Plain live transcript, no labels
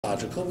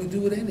logical, we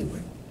do it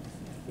anyway.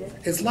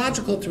 It's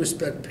logical to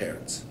respect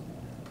parents.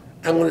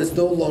 And when it's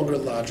no longer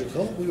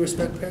logical, we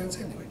respect parents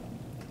anyway.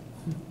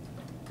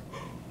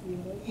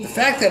 The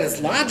fact that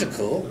it's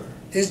logical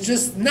is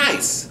just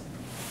nice,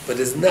 but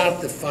it's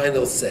not the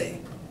final say.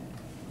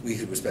 We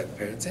should respect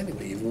parents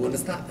anyway, even when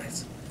it's not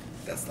nice.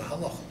 That's the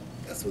halacha.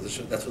 That's what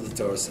the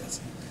Torah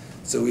says.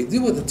 So we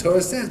do what the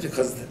Torah says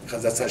because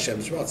that's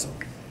Hashem's ratzon.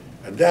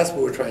 And that's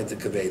what we're trying to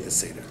convey the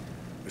Seder.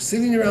 We're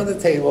sitting around the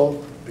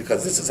table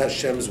because this is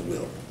Hashem's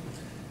will.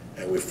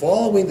 And we're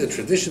following the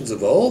traditions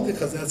of old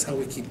because that's how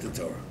we keep the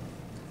Torah.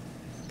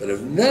 But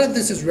if none of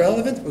this is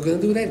relevant, we're going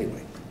to do it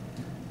anyway.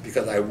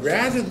 Because I'd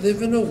rather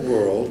live in a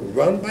world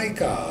run by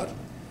God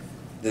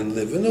than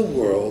live in a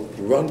world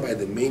run by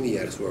the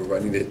maniacs who are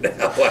running it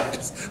now.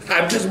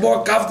 I'm just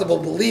more comfortable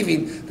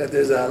believing that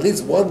there's at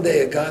least one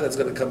day a God that's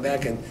going to come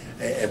back and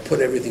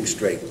put everything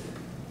straight.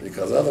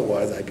 Because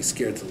otherwise I'd be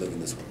scared to live in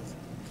this world.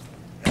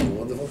 Have a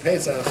wonderful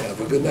Pesach. Have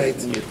a good night.